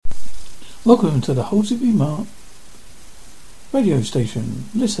Welcome to the Halsey Mark radio station.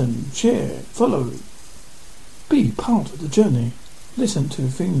 Listen, share, follow. Be part of the journey. Listen to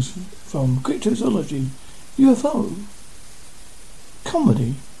things from cryptozoology, UFO,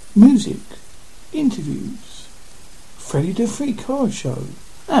 comedy, music, interviews, Freddy the Freak Horror Show,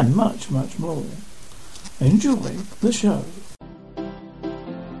 and much, much more. Enjoy the show.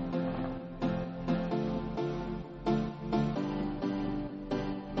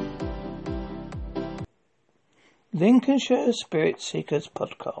 Lincolnshire Spirit Seekers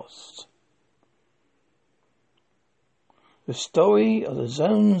podcast. The story of the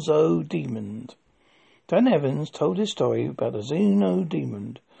zozo demon. Dan Evans told his story about the zozo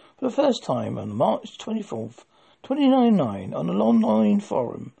demon for the first time on March 24th, 2099 on an online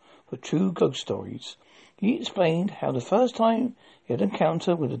forum for true ghost stories. He explained how the first time he had an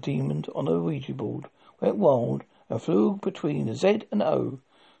encounter with a demon on a Ouija board went wild and flew between the Z and O,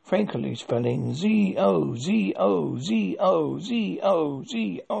 frankly spelling Z-O-Z-O-Z-O-Z-O-Z-O.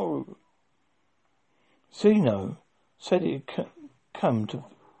 Zeno said he had come to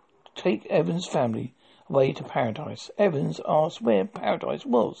take Evans' family away to paradise. Evans asked where paradise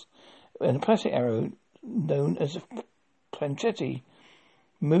was, and a plastic arrow known as a planchetti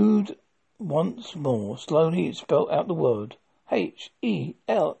moved once more. Slowly it spelled out the word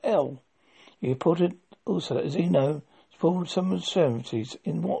H-E-L-L. He reported also that Zeno pulled some absurdities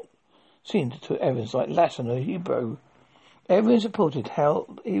in what seemed to Evans like Latin or Hebrew. Evans reported how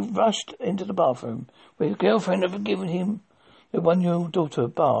he rushed into the bathroom where his girlfriend had given him the 1-year-old daughter a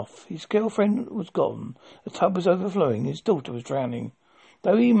bath. His girlfriend was gone, the tub was overflowing, his daughter was drowning.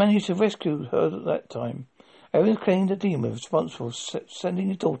 Though he managed to rescue her at that time, Evans claimed the demon was responsible for sending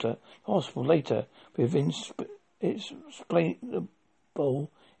his daughter to hospital later with inexplicable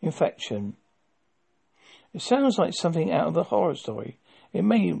infection. It sounds like something out of a horror story. It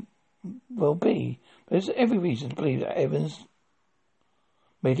may well be, but there's every reason to believe that Evans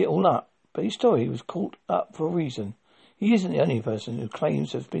made it all up. But his story was caught up for a reason. He isn't the only person who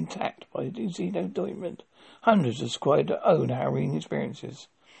claims to have been attacked by the Zeno demon. Hundreds have described their own harrowing experiences.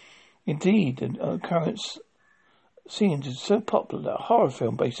 Indeed, the occurrence seems so popular that a horror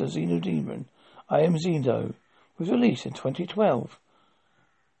film based on Zeno demon, I Am Zeno, was released in 2012.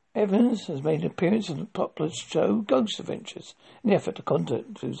 Evans has made an appearance in the popular show Ghost Adventures in the effort to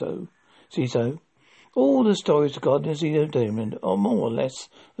contact Zozo. All the stories regarding the Zeno demon are more or less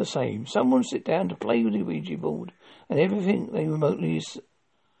the same. Someone sit down to play with the Ouija board and everything they remotely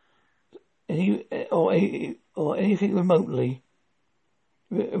or anything remotely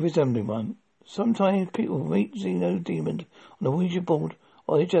resembling one. Sometimes people meet Zeno demon on a Ouija board,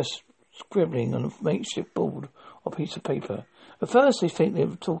 or they're just scribbling on a makeshift board or piece of paper. At first they think they're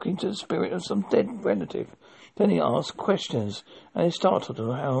talking to the spirit of some dead relative. Then he asks questions and they start to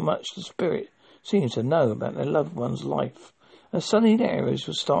know how much the spirit seems to know about their loved one's life. And suddenly the arrows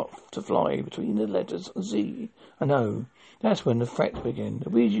will start to fly between the letters Z and O. That's when the threats begin.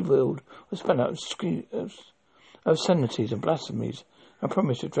 The Ouija board will spell out obscenities and blasphemies and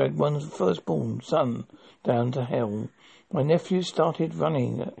promise to drag one's firstborn son down to hell. My nephew started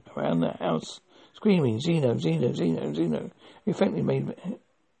running around the house screaming, Zeno, Zeno, Zeno, Zeno. We frankly made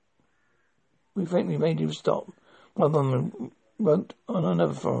him stop. My mum wrote on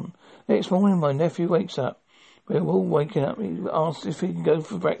another forum. Next morning my nephew wakes up. We're all waking up. He asks if he can go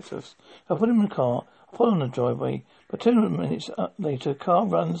for breakfast. I put him in the car, I pull on the driveway, but 2 minutes later the car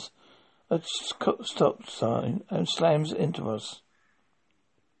runs a stop sign and slams into us.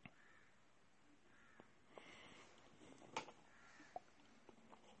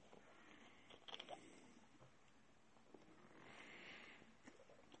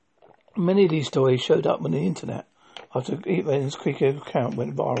 Many of these stories showed up on the internet after Evans' Creek account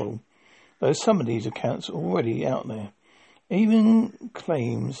went viral, though some of these accounts are already out there. Even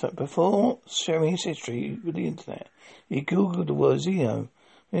claims that before sharing his history with the internet, he googled the word Zeno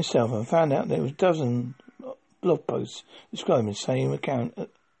himself and found out there was a dozen blog posts describing the same account,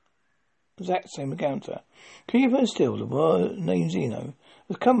 exact same encounter. Even still, the word name Zeno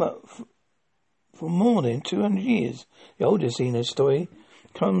has come up for more than 200 years. The oldest Zeno story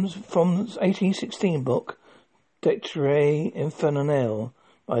comes from the 1816 book Decret Infernal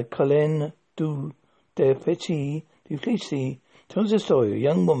by Colin du Petit Duplessis. Tells the story of a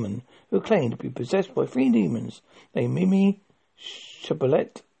young woman who claimed to be possessed by 3 demons named Mimi,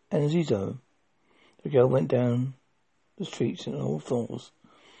 Chabolette and Zizo. The girl went down the streets in all fours,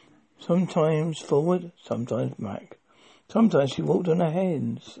 sometimes forward, sometimes back. Sometimes she walked on her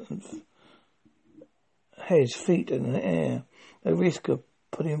hands, feet in the air, a risk of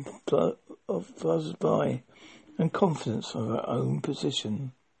putting passers by and confidence of her own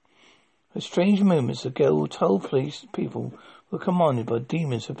position. With strange movements, the girl told police people were commanded by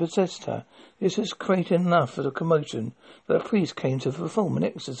demons who possessed her. This was created enough for the commotion that a priest came to perform an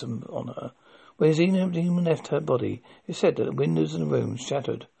exorcism on her. When Zeno demon left her body, it said that the windows in the room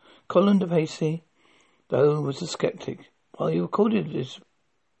shattered. Colin DePacey, though, was a skeptic. While he recorded this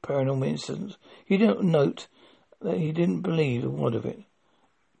paranormal incident, he didn't note that he didn't believe a word of it.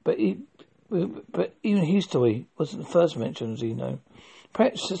 But even his story wasn't the first mention of Zeno.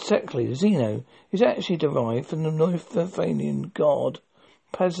 Perhaps exactly, Zeno is actually derived from the North Lithuanian god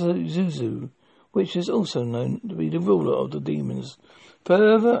Pazuzu, which is also known to be the ruler of the demons.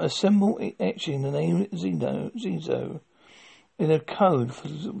 Further, a symbol etching the name Zozo in a code for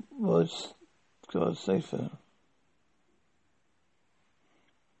the words God safer.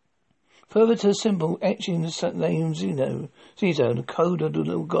 Further to the symbol etching the name Zozo, the code of the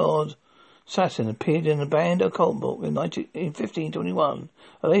little god Saturn appeared in a banned occult book in 1521,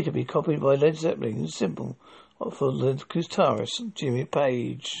 and later be copied by Led Zeppelin, the symbol for the guitarist Jimmy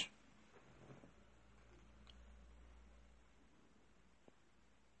Page.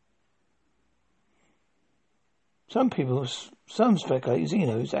 Some speculate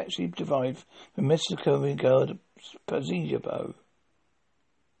Zeno is actually derived from mystical god Pazijabo.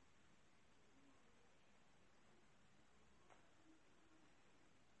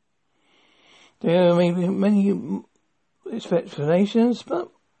 There may be many explanations,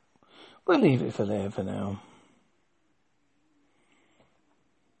 but we'll leave it for there for now.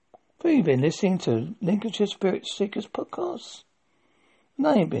 We've been listening to Lincolnshire Spirit Seekers podcast, and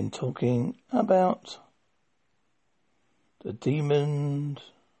I've been talking about the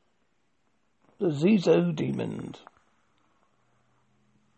zozo demon.